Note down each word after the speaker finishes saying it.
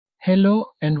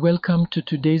Hello and welcome to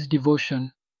today's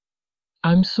devotion.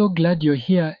 I'm so glad you're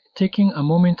here, taking a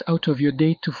moment out of your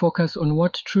day to focus on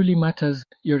what truly matters,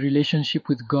 your relationship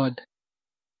with God.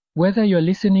 Whether you're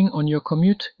listening on your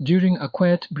commute, during a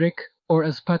quiet break, or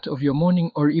as part of your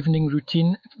morning or evening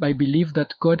routine, I believe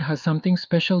that God has something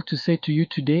special to say to you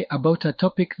today about a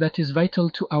topic that is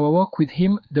vital to our walk with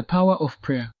Him, the power of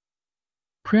prayer.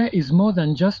 Prayer is more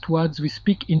than just words we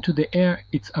speak into the air,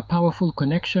 it's a powerful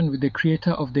connection with the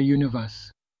Creator of the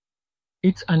universe.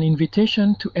 It's an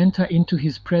invitation to enter into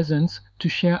His presence, to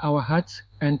share our hearts,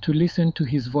 and to listen to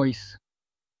His voice.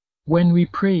 When we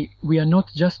pray, we are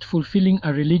not just fulfilling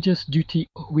a religious duty,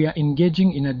 we are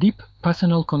engaging in a deep,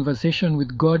 personal conversation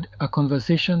with God, a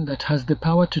conversation that has the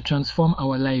power to transform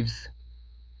our lives.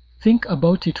 Think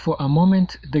about it for a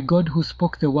moment. The God who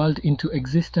spoke the world into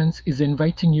existence is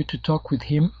inviting you to talk with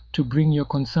Him, to bring your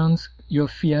concerns, your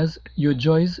fears, your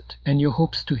joys, and your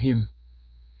hopes to Him.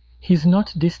 He's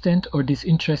not distant or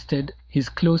disinterested, He's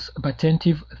close but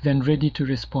attentive, then ready to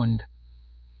respond.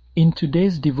 In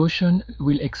today's devotion,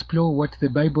 we'll explore what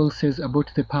the Bible says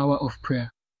about the power of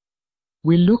prayer.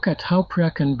 We'll look at how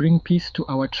prayer can bring peace to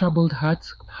our troubled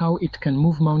hearts, how it can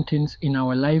move mountains in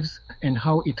our lives, and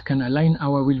how it can align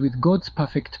our will with God's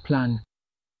perfect plan.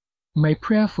 My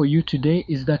prayer for you today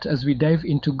is that as we dive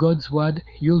into God's Word,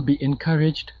 you'll be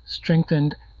encouraged,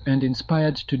 strengthened, and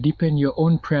inspired to deepen your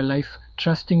own prayer life,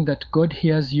 trusting that God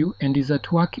hears you and is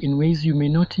at work in ways you may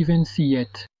not even see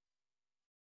yet.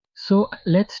 So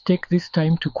let's take this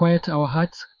time to quiet our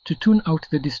hearts, to tune out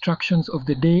the distractions of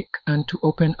the day, and to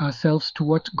open ourselves to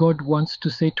what God wants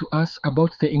to say to us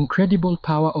about the incredible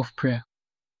power of prayer.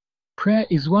 Prayer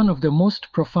is one of the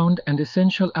most profound and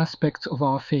essential aspects of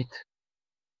our faith.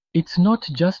 It's not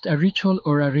just a ritual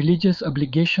or a religious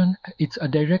obligation, it's a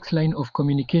direct line of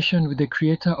communication with the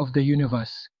Creator of the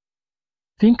universe.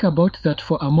 Think about that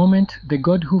for a moment. The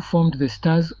God who formed the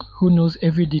stars, who knows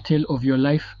every detail of your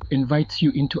life, invites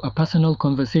you into a personal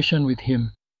conversation with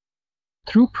Him.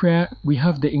 Through prayer, we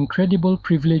have the incredible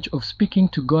privilege of speaking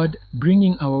to God,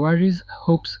 bringing our worries,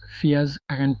 hopes, fears,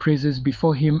 and praises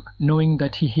before Him, knowing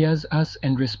that He hears us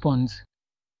and responds.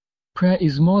 Prayer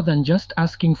is more than just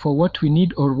asking for what we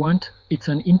need or want, it's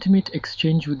an intimate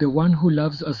exchange with the One who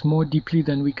loves us more deeply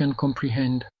than we can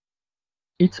comprehend.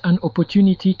 It's an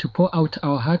opportunity to pour out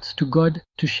our hearts to God,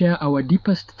 to share our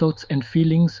deepest thoughts and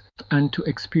feelings, and to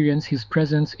experience His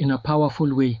presence in a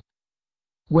powerful way.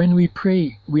 When we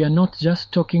pray, we are not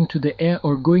just talking to the air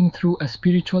or going through a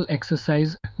spiritual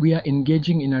exercise, we are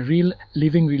engaging in a real,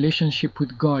 living relationship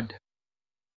with God.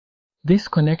 This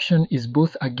connection is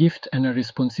both a gift and a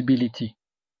responsibility.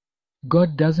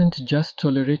 God doesn't just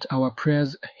tolerate our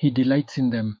prayers, He delights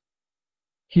in them.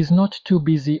 He's not too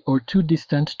busy or too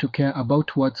distant to care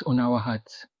about what's on our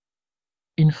hearts.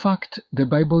 In fact, the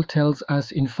Bible tells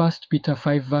us in 1 Peter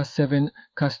 5 verse 7,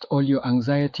 "Cast all your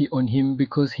anxiety on Him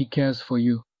because He cares for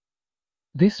you."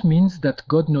 This means that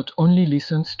God not only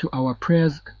listens to our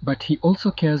prayers, but He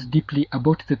also cares deeply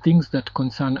about the things that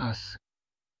concern us.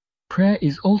 Prayer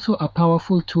is also a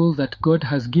powerful tool that God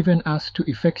has given us to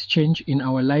effect change in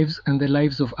our lives and the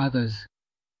lives of others.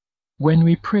 When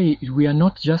we pray, we are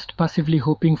not just passively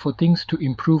hoping for things to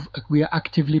improve, we are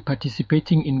actively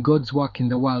participating in God's work in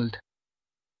the world.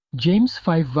 James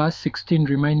 5 verse 16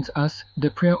 reminds us,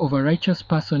 "The prayer of a righteous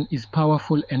person is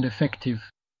powerful and effective."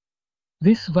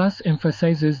 This verse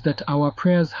emphasizes that our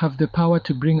prayers have the power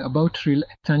to bring about real,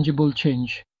 tangible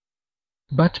change.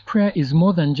 But prayer is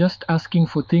more than just asking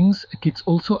for things, it's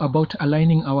also about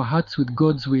aligning our hearts with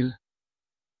God's will.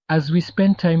 As we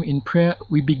spend time in prayer,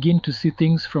 we begin to see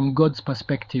things from God's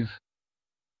perspective.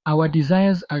 Our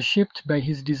desires are shaped by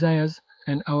His desires,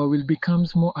 and our will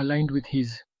becomes more aligned with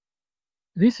His.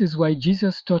 This is why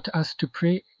Jesus taught us to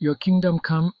pray, "Your kingdom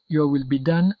come, your will be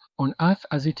done, on earth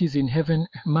as it is in heaven,"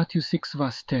 Matthew 6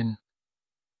 verse 10.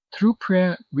 Through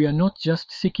prayer, we are not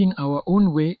just seeking our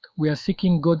own way, we are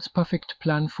seeking God's perfect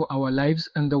plan for our lives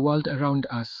and the world around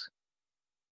us.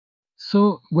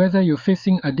 So, whether you're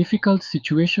facing a difficult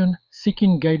situation,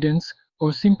 seeking guidance,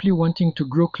 or simply wanting to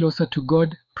grow closer to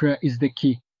God, prayer is the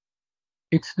key.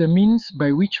 It's the means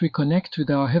by which we connect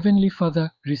with our Heavenly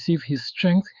Father, receive His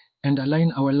strength, and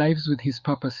align our lives with His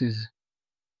purposes.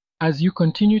 As you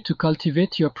continue to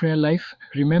cultivate your prayer life,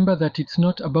 remember that it's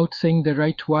not about saying the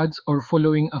right words or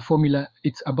following a formula,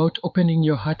 it's about opening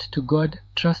your heart to God,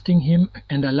 trusting Him,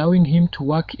 and allowing Him to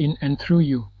work in and through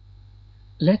you.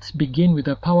 Let's begin with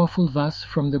a powerful verse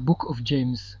from the book of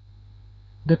James.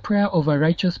 The prayer of a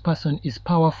righteous person is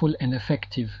powerful and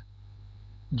effective.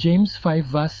 James 5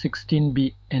 verse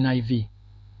 16b, NIV.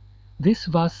 This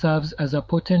verse serves as a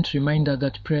potent reminder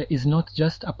that prayer is not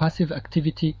just a passive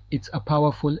activity, it's a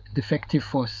powerful, effective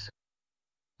force.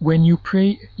 When you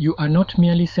pray, you are not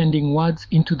merely sending words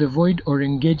into the void or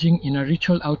engaging in a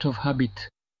ritual out of habit.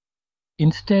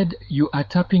 Instead, you are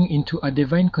tapping into a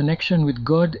divine connection with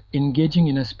God, engaging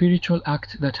in a spiritual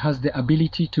act that has the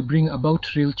ability to bring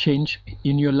about real change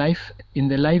in your life, in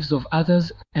the lives of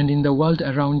others, and in the world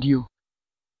around you.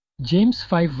 James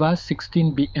 5 verse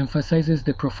 16b emphasizes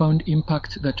the profound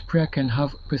impact that prayer can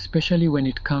have, especially when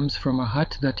it comes from a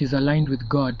heart that is aligned with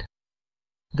God.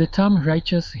 The term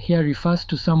righteous here refers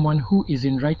to someone who is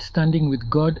in right standing with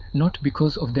God, not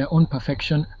because of their own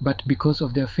perfection, but because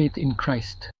of their faith in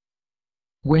Christ.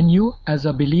 When you, as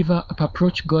a believer,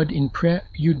 approach God in prayer,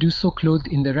 you do so clothed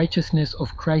in the righteousness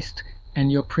of Christ,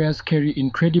 and your prayers carry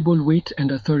incredible weight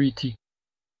and authority.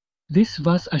 This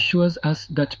verse assures us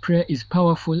that prayer is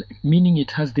powerful, meaning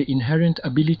it has the inherent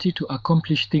ability to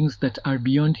accomplish things that are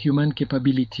beyond human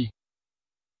capability.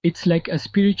 It's like a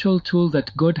spiritual tool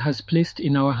that God has placed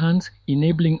in our hands,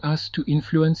 enabling us to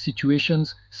influence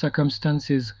situations,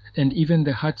 circumstances, and even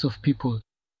the hearts of people.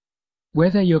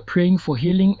 Whether you're praying for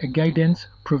healing, guidance,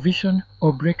 provision,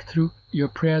 or breakthrough, your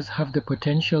prayers have the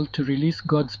potential to release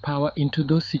God's power into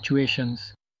those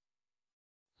situations.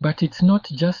 But it's not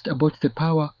just about the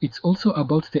power, it's also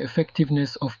about the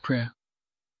effectiveness of prayer.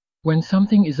 When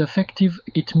something is effective,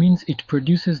 it means it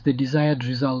produces the desired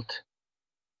result.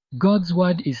 God's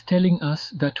word is telling us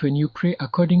that when you pray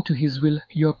according to His will,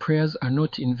 your prayers are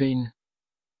not in vain.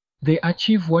 They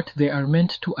achieve what they are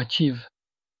meant to achieve.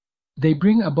 They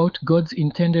bring about God's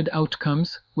intended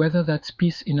outcomes, whether that's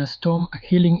peace in a storm,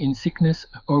 healing in sickness,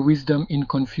 or wisdom in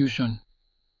confusion.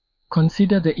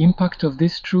 Consider the impact of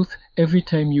this truth. Every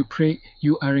time you pray,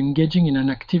 you are engaging in an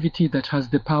activity that has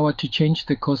the power to change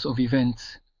the course of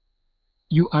events.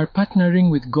 You are partnering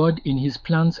with God in His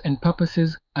plans and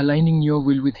purposes, aligning your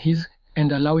will with His,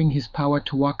 and allowing His power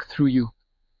to work through you.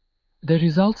 The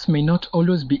results may not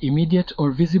always be immediate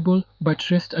or visible, but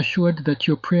rest assured that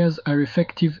your prayers are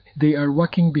effective. They are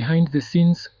working behind the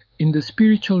scenes in the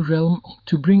spiritual realm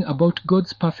to bring about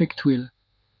God's perfect will.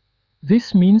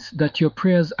 This means that your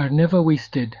prayers are never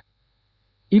wasted.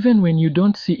 Even when you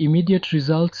don't see immediate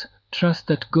results, trust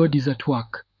that God is at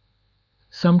work.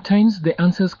 Sometimes the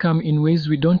answers come in ways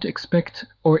we don't expect,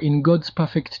 or in God's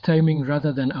perfect timing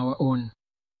rather than our own.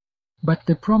 But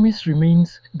the promise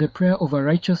remains: the prayer of a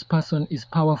righteous person is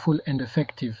powerful and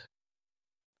effective.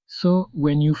 So,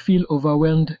 when you feel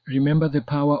overwhelmed, remember the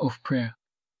power of prayer.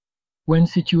 When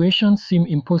situations seem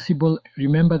impossible,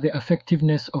 remember the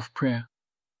effectiveness of prayer.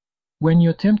 When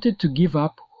you're tempted to give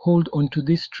up, hold on to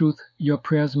this truth: your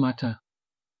prayers matter.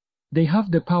 They have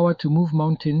the power to move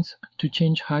mountains, to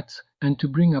change hearts, and to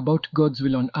bring about God's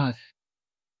will on earth.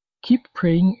 Keep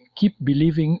praying, keep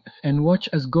believing, and watch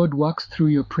as God works through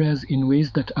your prayers in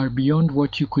ways that are beyond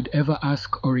what you could ever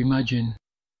ask or imagine.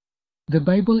 The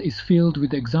Bible is filled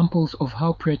with examples of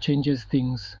how prayer changes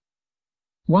things.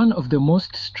 One of the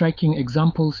most striking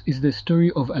examples is the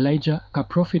story of Elijah, a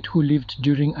prophet who lived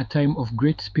during a time of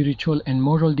great spiritual and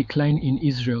moral decline in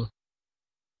Israel.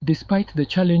 Despite the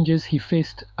challenges he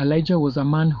faced, Elijah was a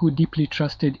man who deeply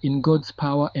trusted in God's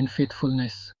power and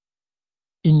faithfulness.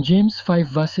 In James 5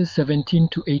 verses 17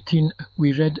 to 18,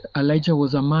 we read, "Elijah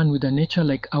was a man with a nature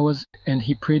like ours, and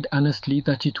he prayed earnestly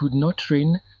that it would not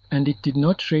rain, and it did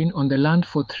not rain on the land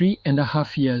for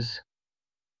 3.5 years.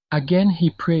 Again he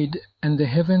prayed, and the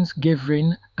heavens gave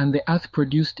rain, and the earth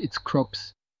produced its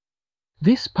crops."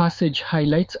 This passage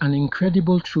highlights an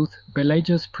incredible truth: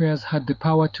 Elijah's prayers had the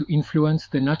power to influence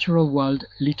the natural world,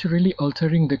 literally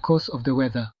altering the course of the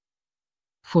weather.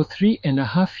 For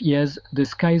 3.5 years, the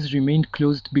skies remained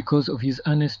closed because of his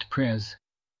earnest prayers.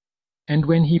 And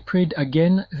when he prayed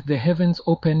again, the heavens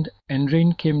opened and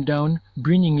rain came down,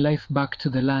 bringing life back to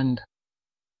the land.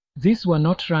 These were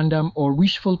not random or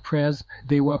wishful prayers,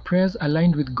 they were prayers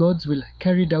aligned with God's will,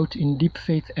 carried out in deep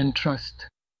faith and trust.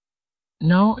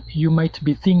 Now, you might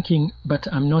be thinking, but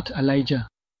I'm not Elijah.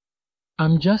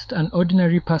 I'm just an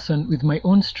ordinary person with my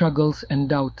own struggles and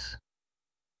doubts.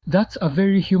 That's a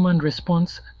very human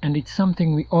response, and it's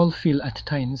something we all feel at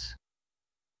times.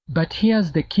 But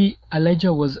here's the key: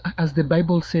 Elijah was, as the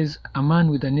Bible says, a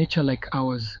man with a nature like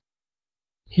ours.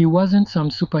 He wasn't some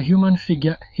superhuman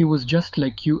figure, he was just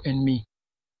like you and me.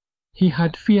 He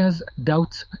had fears,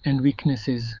 doubts, and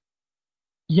weaknesses.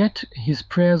 Yet his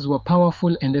prayers were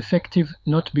powerful and effective,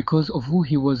 not because of who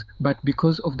he was, but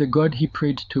because of the God he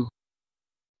prayed to.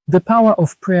 The power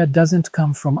of prayer doesn't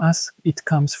come from us, it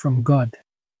comes from God.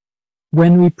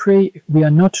 When we pray, we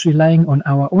are not relying on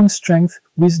our own strength,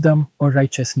 wisdom, or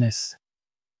righteousness.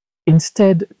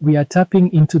 Instead, we are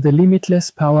tapping into the limitless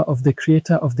power of the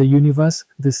Creator of the universe,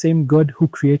 the same God who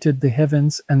created the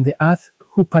heavens and the earth,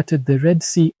 who parted the Red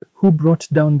Sea, who brought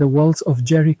down the walls of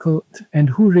Jericho, and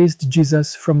who raised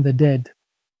Jesus from the dead.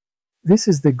 This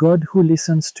is the God who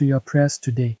listens to your prayers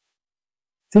today.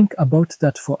 Think about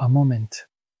that for a moment.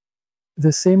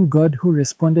 The same God who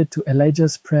responded to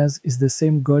Elijah's prayers is the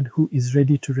same God who is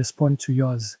ready to respond to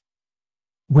yours.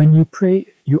 When you pray,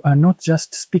 you are not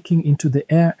just speaking into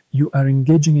the air, you are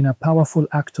engaging in a powerful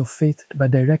act of faith by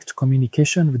direct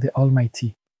communication with the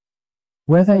Almighty.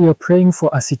 Whether you're praying for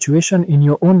a situation in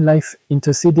your own life,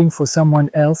 interceding for someone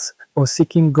else, or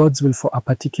seeking God's will for a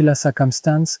particular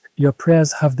circumstance, your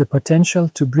prayers have the potential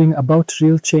to bring about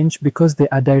real change because they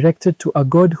are directed to a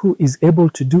God who is able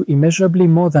to do immeasurably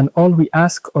more than all we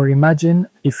ask or imagine.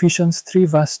 Ephesians 3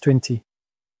 verse 20.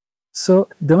 So,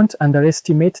 don't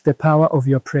underestimate the power of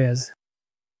your prayers.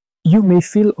 You may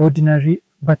feel ordinary,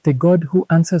 but the God who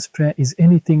answers prayer is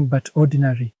anything but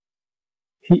ordinary.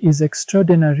 He is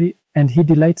extraordinary, and He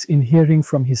delights in hearing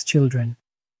from His children.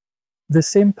 The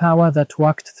same power that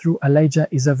worked through Elijah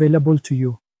is available to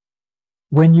you.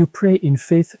 When you pray in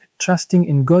faith, trusting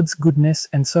in God's goodness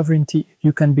and sovereignty,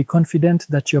 you can be confident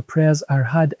that your prayers are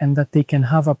heard and that they can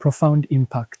have a profound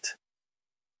impact.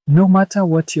 No matter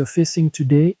what you're facing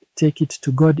today, take it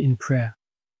to God in prayer.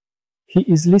 He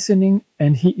is listening,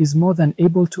 and He is more than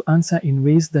able to answer in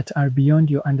ways that are beyond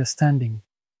your understanding.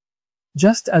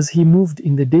 Just as He moved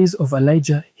in the days of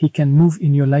Elijah, He can move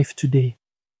in your life today.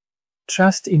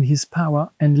 Trust in His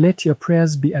power and let your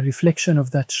prayers be a reflection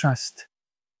of that trust.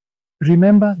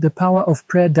 Remember, the power of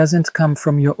prayer doesn't come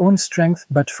from your own strength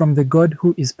but from the God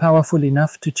who is powerful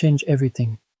enough to change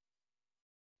everything.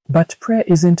 But prayer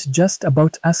isn't just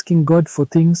about asking God for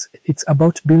things, it's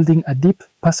about building a deep,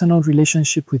 personal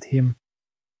relationship with Him.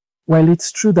 While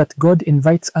it's true that God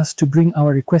invites us to bring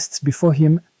our requests before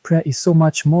Him, prayer is so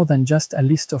much more than just a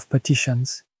list of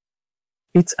petitions.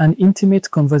 It's an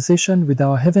intimate conversation with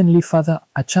our Heavenly Father,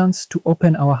 a chance to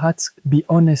open our hearts, be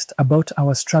honest about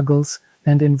our struggles,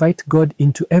 and invite God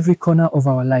into every corner of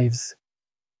our lives.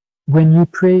 When you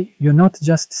pray, you're not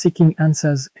just seeking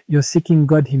answers, you're seeking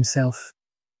God Himself.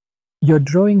 You're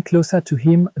drawing closer to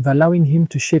Him, allowing Him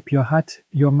to shape your heart,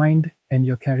 your mind, and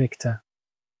your character.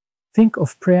 Think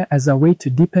of prayer as a way to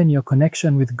deepen your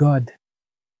connection with God.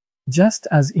 Just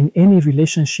as in any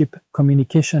relationship,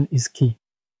 communication is key.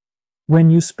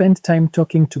 When you spend time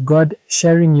talking to God,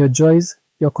 sharing your joys,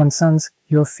 your concerns,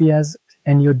 your fears,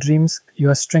 and your dreams,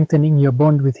 you are strengthening your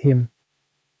bond with Him.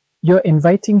 You're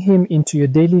inviting Him into your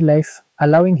daily life,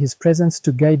 allowing His presence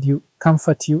to guide you,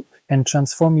 comfort you, and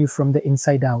transform you from the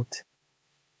inside out.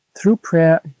 Through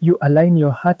prayer, you align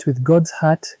your heart with God's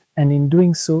heart, and in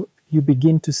doing so, you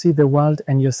begin to see the world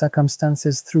and your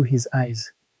circumstances through His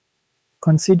eyes.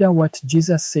 Consider what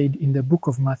Jesus said in the book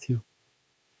of Matthew.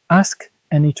 Ask,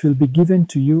 and it will be given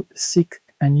to you. Seek,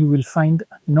 and you will find.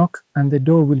 Knock, and the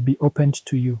door will be opened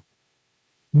to you.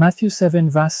 Matthew 7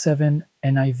 verse 7,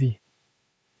 NIV.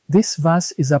 This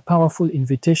verse is a powerful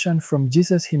invitation from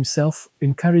Jesus Himself,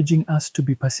 encouraging us to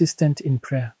be persistent in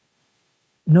prayer.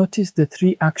 Notice the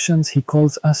three actions He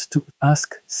calls us to: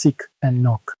 ask, seek, and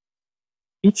knock.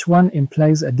 Each one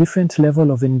implies a different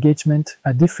level of engagement,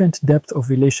 a different depth of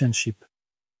relationship.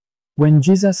 When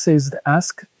Jesus says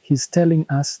ask, He's telling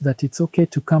us that it's okay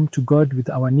to come to God with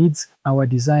our needs, our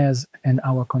desires, and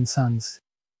our concerns.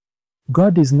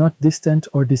 God is not distant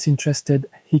or disinterested.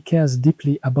 He cares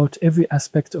deeply about every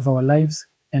aspect of our lives,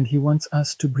 and He wants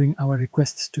us to bring our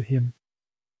requests to Him.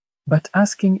 But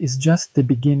asking is just the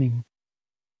beginning.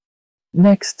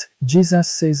 Next, Jesus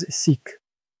says seek.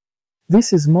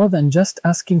 This is more than just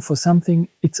asking for something,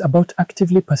 it's about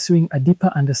actively pursuing a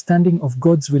deeper understanding of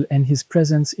God's will and His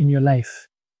presence in your life.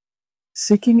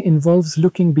 Seeking involves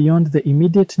looking beyond the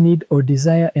immediate need or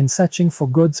desire and searching for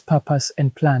God's purpose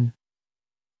and plan.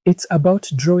 It's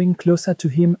about drawing closer to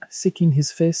Him, seeking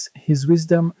His face, His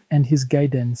wisdom, and His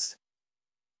guidance.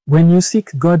 When you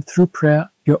seek God through prayer,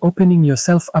 you're opening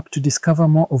yourself up to discover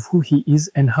more of who He is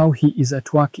and how He is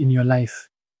at work in your life.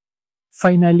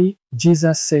 Finally,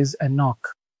 Jesus says a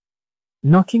knock.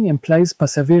 Knocking implies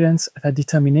perseverance, a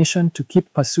determination to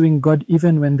keep pursuing God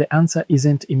even when the answer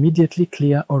isn't immediately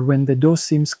clear or when the door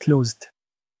seems closed.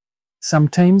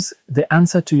 Sometimes, the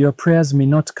answer to your prayers may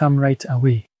not come right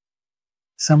away.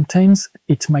 Sometimes,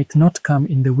 it might not come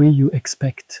in the way you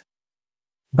expect.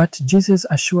 But Jesus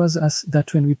assures us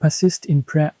that when we persist in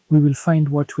prayer, we will find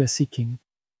what we're seeking.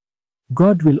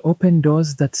 God will open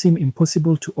doors that seem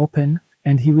impossible to open,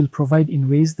 and He will provide in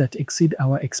ways that exceed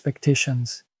our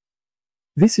expectations.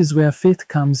 This is where faith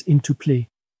comes into play.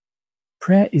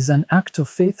 Prayer is an act of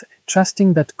faith,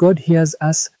 trusting that God hears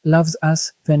us, loves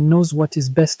us, and knows what is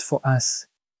best for us.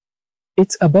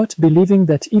 It's about believing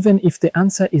that even if the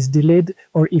answer is delayed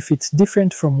or if it's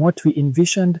different from what we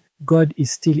envisioned, God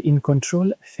is still in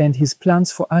control and His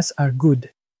plans for us are good.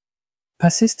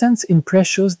 Persistence in prayer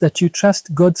shows that you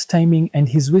trust God's timing and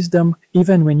His wisdom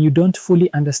even when you don't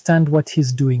fully understand what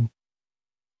He's doing.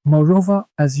 Moreover,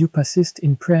 as you persist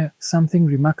in prayer, something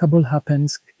remarkable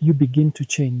happens. You begin to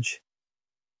change.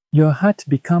 Your heart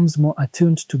becomes more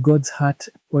attuned to God's heart,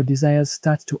 your desires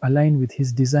start to align with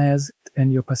His desires,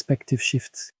 and your perspective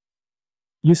shifts.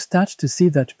 You start to see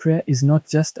that prayer is not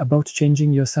just about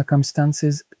changing your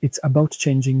circumstances, it's about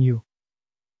changing you.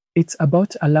 It's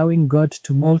about allowing God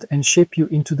to mold and shape you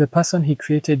into the person He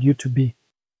created you to be.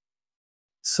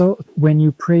 So, when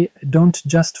you pray, don't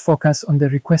just focus on the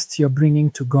requests you're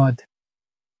bringing to God.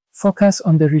 Focus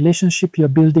on the relationship you're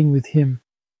building with Him.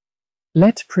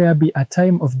 Let prayer be a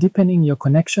time of deepening your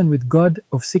connection with God,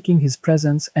 of seeking His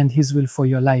presence and His will for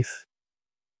your life.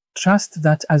 Trust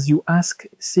that as you ask,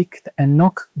 seek, and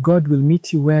knock, God will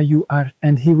meet you where you are,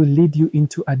 and He will lead you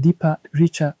into a deeper,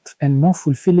 richer, and more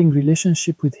fulfilling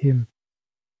relationship with Him.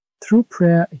 Through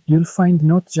prayer, you'll find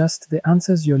not just the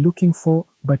answers you're looking for,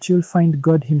 but you'll find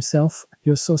God Himself,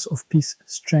 your source of peace,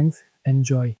 strength, and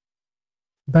joy.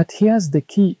 But here's the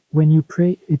key: when you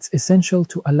pray, it's essential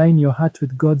to align your heart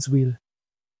with God's will.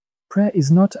 Prayer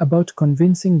is not about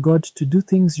convincing God to do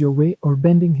things your way or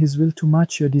bending His will to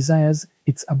match your desires,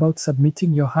 it's about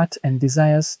submitting your heart and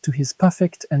desires to His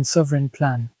perfect and sovereign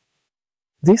plan.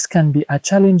 This can be a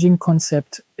challenging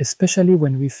concept, especially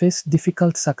when we face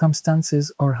difficult circumstances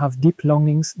or have deep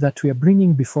longings that we are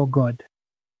bringing before God.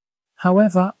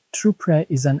 However, true prayer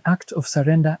is an act of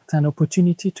surrender, an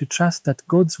opportunity to trust that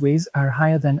God's ways are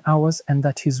higher than ours and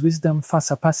that His wisdom far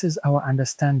surpasses our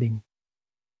understanding.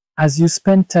 As you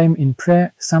spend time in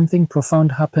prayer, something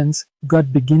profound happens.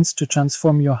 God begins to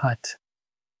transform your heart.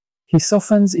 He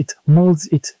softens it, molds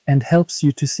it, and helps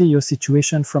you to see your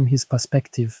situation from His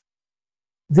perspective.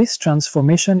 This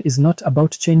transformation is not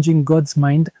about changing God's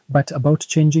mind, but about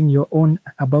changing your own,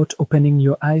 about opening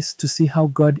your eyes to see how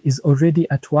God is already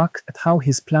at work, at how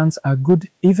His plans are good,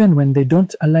 even when they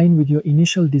don't align with your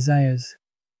initial desires.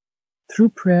 Through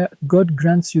prayer, God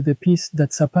grants you the peace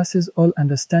that surpasses all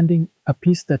understanding, a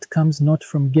peace that comes not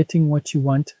from getting what you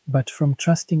want, but from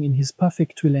trusting in His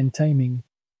perfect will and timing.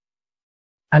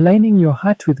 Aligning your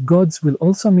heart with God's will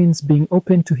also means being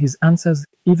open to His answers,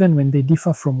 even when they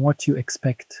differ from what you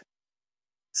expect.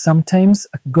 Sometimes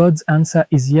God's answer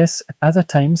is yes, other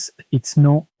times it's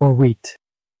no or wait.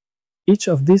 Each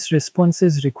of these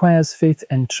responses requires faith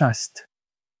and trust.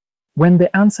 When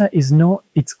the answer is no,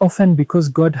 it's often because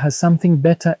God has something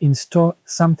better in store,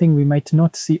 something we might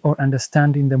not see or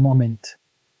understand in the moment.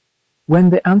 When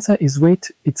the answer is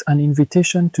wait, it's an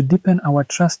invitation to deepen our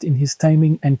trust in His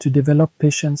timing and to develop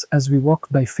patience as we walk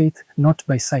by faith, not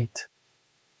by sight.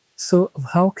 So,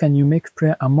 how can you make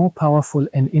prayer a more powerful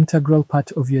and integral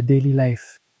part of your daily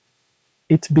life?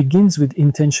 It begins with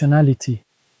intentionality.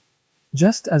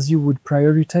 Just as you would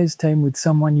prioritize time with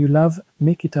someone you love,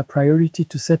 make it a priority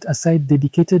to set aside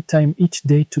dedicated time each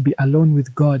day to be alone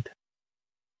with God.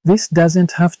 This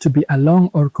doesn't have to be a long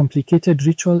or complicated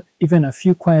ritual. Even a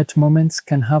few quiet moments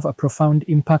can have a profound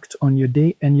impact on your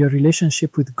day and your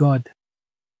relationship with God.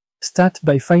 Start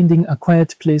by finding a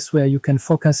quiet place where you can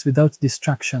focus without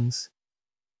distractions.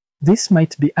 This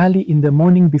might be early in the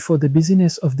morning before the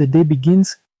busyness of the day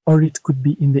begins, or it could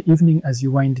be in the evening as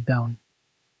you wind down.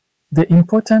 The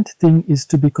important thing is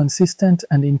to be consistent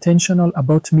and intentional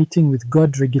about meeting with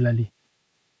God regularly.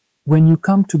 When you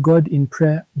come to God in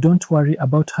prayer, don't worry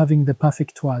about having the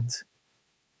perfect words.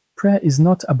 Prayer is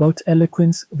not about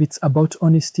eloquence, it's about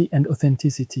honesty and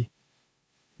authenticity.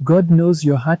 God knows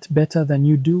your heart better than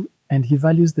you do, and He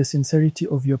values the sincerity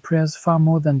of your prayers far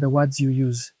more than the words you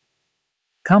use.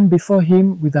 Come before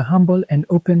Him with a humble and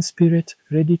open spirit,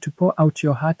 ready to pour out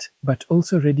your heart, but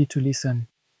also ready to listen.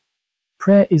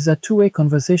 Prayer is a two-way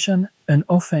conversation, and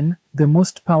often, the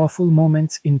most powerful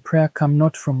moments in prayer come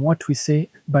not from what we say,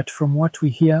 but from what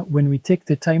we hear when we take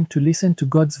the time to listen to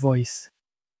God's voice.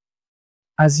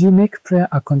 As you make prayer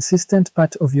a consistent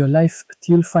part of your life,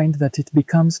 you'll find that it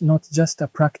becomes not just a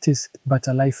practice, but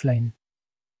a lifeline.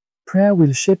 Prayer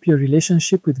will shape your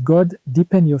relationship with God,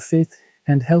 deepen your faith,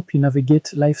 and help you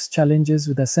navigate life's challenges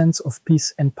with a sense of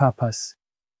peace and purpose.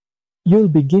 You'll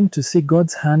begin to see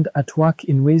God's hand at work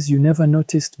in ways you never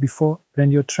noticed before,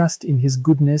 and your trust in His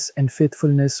goodness and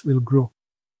faithfulness will grow.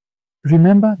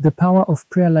 Remember, the power of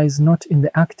prayer lies not in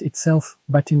the act itself,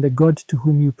 but in the God to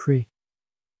whom you pray.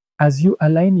 As you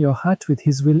align your heart with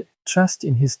His will, Trust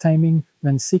in His timing.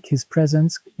 When seek His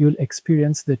presence, you'll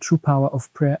experience the true power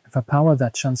of prayer, the power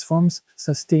that transforms,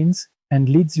 sustains, and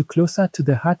leads you closer to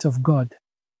the heart of God.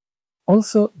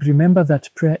 Also, remember that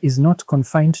prayer is not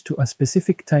confined to a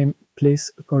specific time,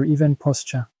 place, or even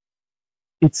posture.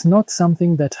 It's not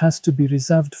something that has to be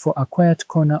reserved for a quiet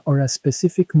corner or a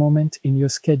specific moment in your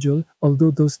schedule,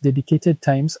 although those dedicated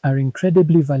times are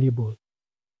incredibly valuable.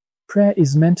 Prayer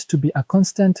is meant to be a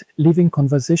constant, living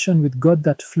conversation with God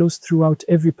that flows throughout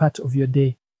every part of your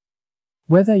day.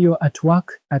 Whether you're at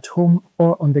work, at home,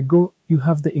 or on the go, you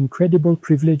have the incredible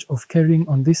privilege of carrying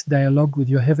on this dialogue with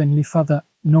your Heavenly Father,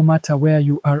 no matter where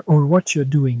you are or what you're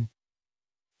doing.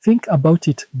 Think about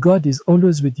it. God is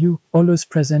always with you, always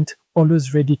present,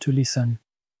 always ready to listen.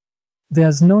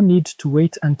 There's no need to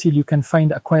wait until you can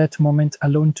find a quiet moment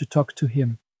alone to talk to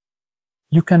Him.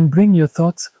 You can bring your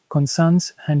thoughts,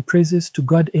 concerns, and praises to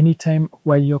God anytime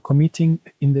while you're commuting,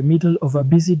 in the middle of a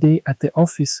busy day at the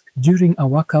office, during a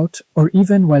workout, or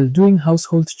even while doing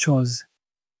household chores.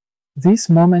 These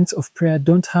moments of prayer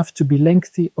don't have to be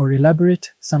lengthy or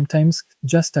elaborate. Sometimes,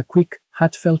 just a quick,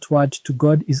 heartfelt word to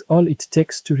God is all it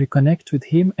takes to reconnect with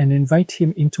Him and invite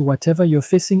Him into whatever you're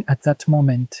facing at that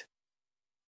moment.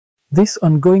 This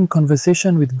ongoing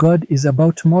conversation with God is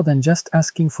about more than just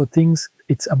asking for things.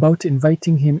 It's about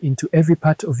inviting Him into every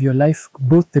part of your life,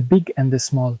 both the big and the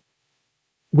small.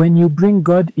 When you bring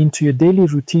God into your daily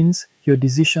routines, your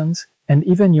decisions, and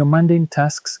even your mundane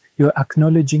tasks, you're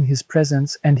acknowledging His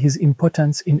presence and His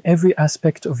importance in every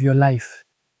aspect of your life.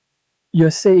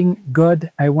 You're saying,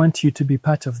 God, I want you to be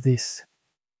part of this.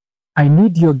 I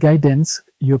need your guidance,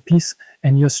 your peace,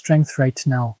 and your strength right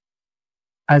now.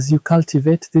 As you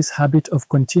cultivate this habit of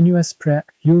continuous prayer,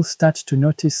 you'll start to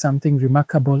notice something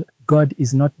remarkable. God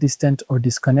is not distant or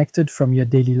disconnected from your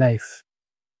daily life.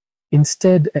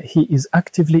 Instead, He is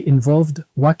actively involved,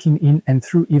 working in and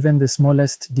through even the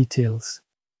smallest details.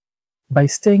 By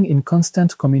staying in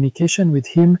constant communication with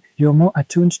Him, you're more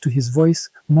attuned to His voice,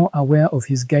 more aware of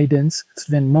His guidance,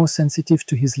 and more sensitive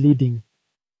to His leading.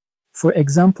 For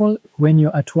example, when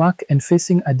you're at work and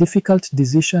facing a difficult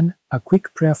decision, a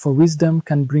quick prayer for wisdom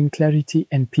can bring clarity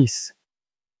and peace.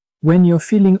 When you're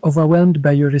feeling overwhelmed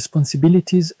by your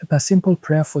responsibilities, a simple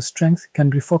prayer for strength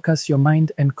can refocus your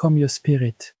mind and calm your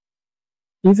spirit.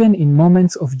 Even in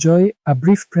moments of joy, a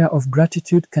brief prayer of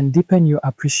gratitude can deepen your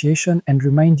appreciation and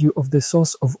remind you of the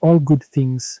source of all good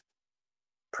things.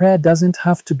 Prayer doesn't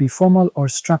have to be formal or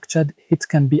structured. It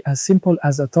can be as simple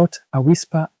as a thought, a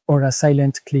whisper, or a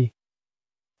silent plea.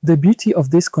 The beauty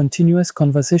of this continuous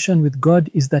conversation with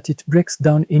God is that it breaks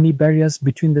down any barriers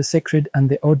between the sacred and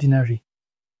the ordinary.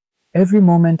 Every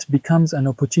moment becomes an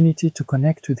opportunity to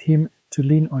connect with Him, to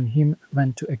lean on Him,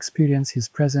 and to experience His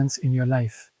presence in your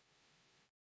life.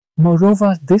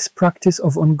 Moreover, this practice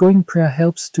of ongoing prayer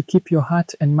helps to keep your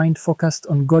heart and mind focused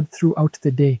on God throughout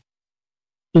the day.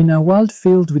 In a world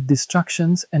filled with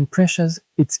distractions and pressures,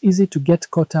 it's easy to get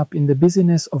caught up in the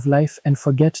busyness of life and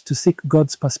forget to seek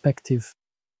God's perspective.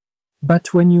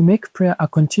 But when you make prayer a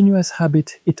continuous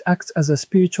habit, it acts as a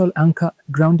spiritual anchor,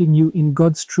 grounding you in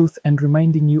God's truth and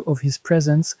reminding you of His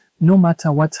presence, no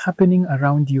matter what's happening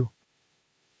around you.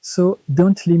 So,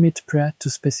 don't limit prayer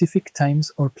to specific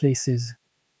times or places.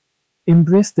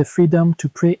 Embrace the freedom to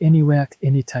pray anywhere,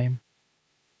 anytime.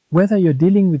 Whether you're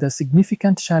dealing with a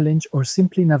significant challenge or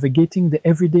simply navigating the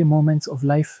everyday moments of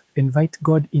life, invite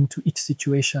God into each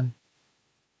situation.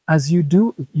 As you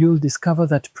do, you'll discover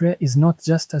that prayer is not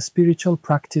just a spiritual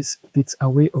practice, it's a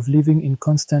way of living in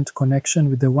constant connection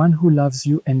with the one who loves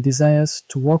you and desires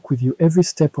to walk with you every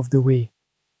step of the way.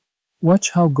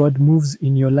 Watch how God moves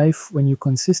in your life when you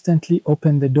consistently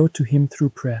open the door to Him through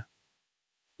prayer.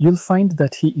 You'll find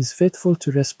that He is faithful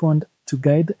to respond, to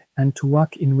guide, and to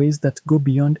work in ways that go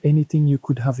beyond anything you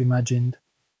could have imagined.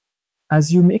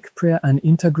 As you make prayer an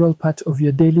integral part of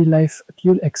your daily life,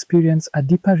 you'll experience a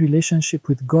deeper relationship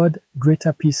with God,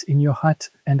 greater peace in your heart,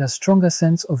 and a stronger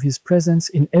sense of His presence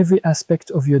in every aspect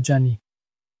of your journey.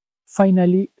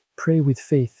 Finally, pray with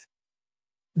faith.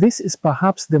 This is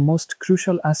perhaps the most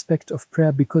crucial aspect of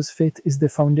prayer because faith is the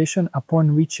foundation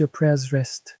upon which your prayers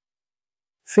rest.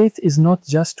 Faith is not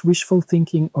just wishful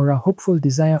thinking or a hopeful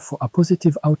desire for a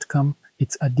positive outcome.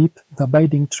 It's a deep,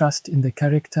 abiding trust in the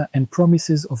character and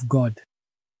promises of God.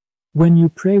 When you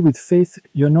pray with faith,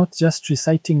 you're not just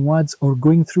reciting words or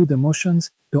going through the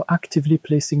motions, you're actively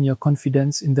placing your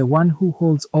confidence in the one who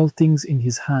holds all things in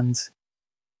His hands.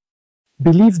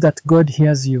 Believe that God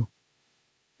hears you.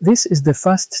 This is the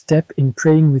first step in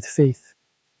praying with faith.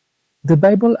 The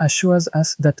Bible assures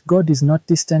us that God is not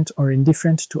distant or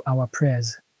indifferent to our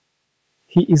prayers.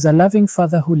 He is a loving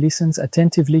Father who listens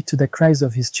attentively to the cries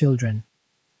of His children.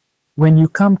 When you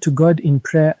come to God in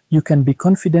prayer, you can be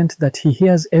confident that He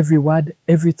hears every word,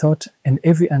 every thought, and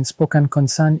every unspoken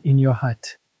concern in your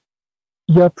heart.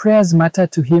 Your prayers matter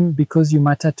to Him because you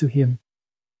matter to Him.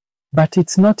 But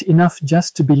it's not enough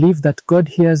just to believe that God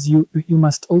hears you, you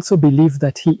must also believe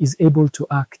that He is able to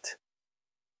act.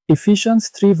 Ephesians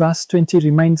 3 verse 20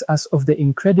 reminds us of the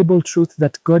incredible truth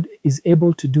that God is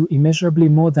able to do immeasurably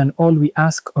more than all we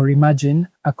ask or imagine,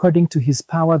 according to His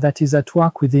power that is at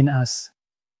work within us.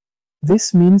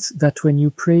 This means that when you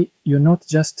pray, you're not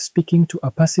just speaking to a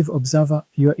passive observer,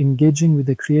 you're engaging with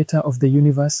the Creator of the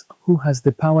universe, who has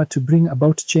the power to bring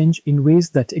about change in ways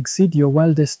that exceed your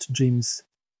wildest dreams.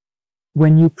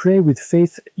 When you pray with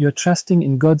faith, you're trusting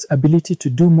in God's ability to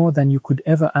do more than you could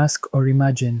ever ask or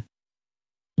imagine.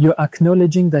 You're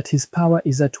acknowledging that His power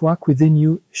is at work within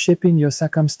you, shaping your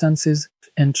circumstances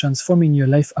and transforming your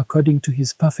life according to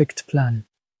His perfect plan.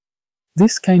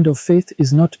 This kind of faith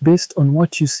is not based on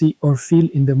what you see or feel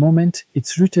in the moment,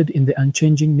 it's rooted in the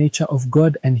unchanging nature of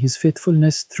God and His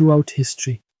faithfulness throughout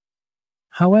history.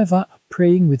 However,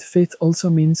 praying with faith also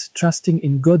means trusting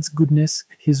in God's goodness,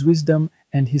 His wisdom,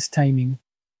 and His timing.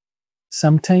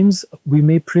 Sometimes we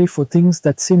may pray for things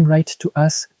that seem right to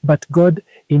us, but God,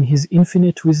 in His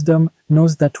infinite wisdom,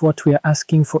 knows that what we are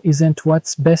asking for isn't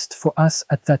what's best for us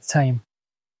at that time.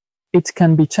 It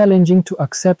can be challenging to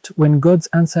accept when God's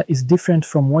answer is different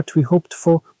from what we hoped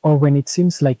for, or when it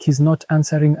seems like He's not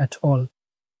answering at all.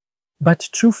 But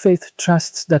true faith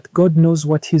trusts that God knows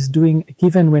what He's doing,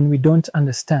 even when we don't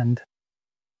understand.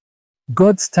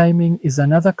 God's timing is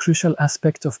another crucial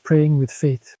aspect of praying with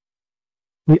faith.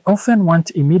 We often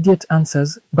want immediate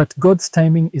answers, but God's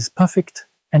timing is perfect,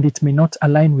 and it may not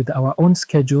align with our own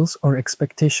schedules or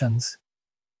expectations.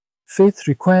 Faith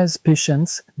requires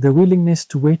patience, the willingness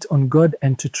to wait on God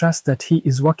and to trust that He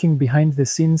is working behind the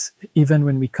scenes, even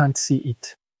when we can't see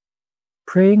it.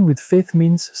 Praying with faith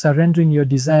means surrendering your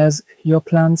desires, your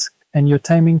plans, and your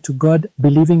timing to God,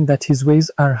 believing that His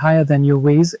ways are higher than your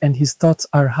ways and His thoughts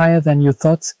are higher than your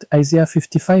thoughts. Isaiah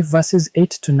 55 verses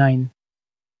 8-9.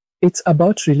 It's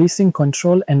about releasing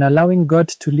control and allowing God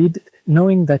to lead,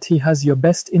 knowing that He has your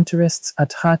best interests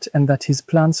at heart and that His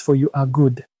plans for you are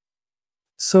good.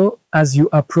 So, as you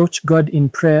approach God in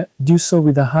prayer, do so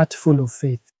with a heart full of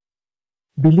faith.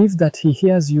 Believe that He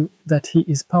hears you, that He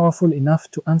is powerful enough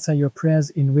to answer your prayers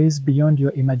in ways beyond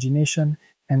your imagination,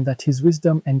 and that His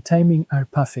wisdom and timing are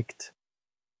perfect.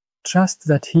 Trust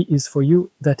that He is for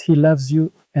you, that He loves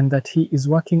you, and that He is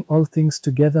working all things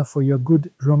together for your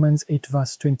good. Romans 8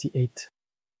 verse 28.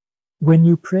 When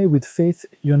you pray with faith,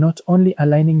 you're not only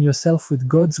aligning yourself with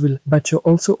God's will, but you're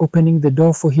also opening the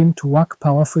door for Him to work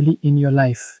powerfully in your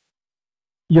life.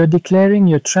 You're declaring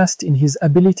your trust in His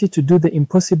ability to do the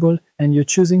impossible, and you're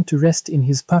choosing to rest in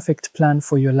His perfect plan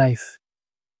for your life.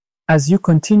 As you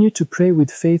continue to pray with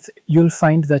faith, you'll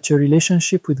find that your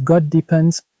relationship with God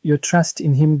deepens, your trust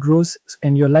in Him grows,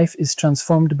 and your life is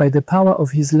transformed by the power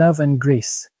of His love and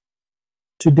grace.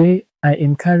 Today, I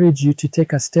encourage you to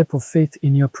take a step of faith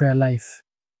in your prayer life.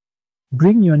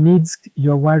 Bring your needs,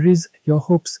 your worries, your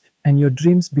hopes, and your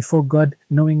dreams before God,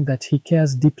 knowing that He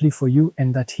cares deeply for you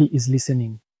and that He is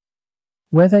listening.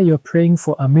 Whether you're praying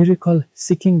for a miracle,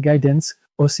 seeking guidance,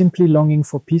 or simply longing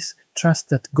for peace, trust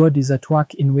that God is at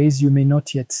work in ways you may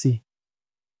not yet see.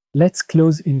 Let's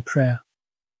close in prayer.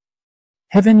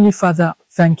 Heavenly Father,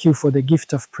 thank you for the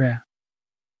gift of prayer.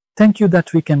 Thank you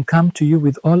that we can come to you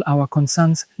with all our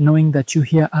concerns, knowing that you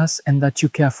hear us and that you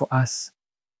care for us.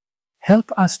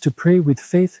 Help us to pray with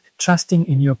faith, trusting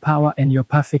in your power and your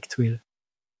perfect will.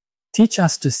 Teach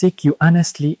us to seek you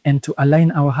honestly and to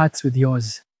align our hearts with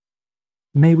yours.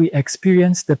 May we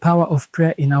experience the power of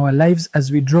prayer in our lives as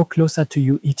we draw closer to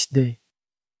you each day.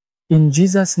 In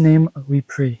Jesus' name we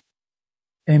pray.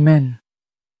 Amen.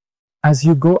 As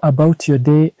you go about your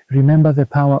day, remember the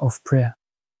power of prayer.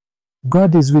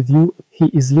 God is with you, He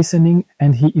is listening,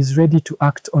 and He is ready to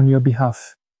act on your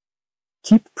behalf.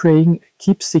 Keep praying,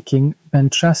 keep seeking,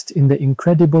 and trust in the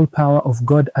incredible power of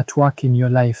God at work in your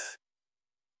life.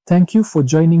 Thank you for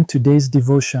joining today's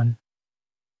devotion.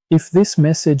 If this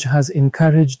message has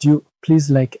encouraged you, please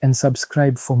like and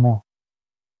subscribe for more.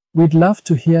 We'd love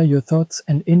to hear your thoughts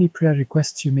and any prayer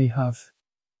requests you may have.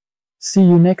 See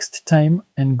you next time,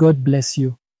 and God bless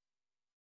you.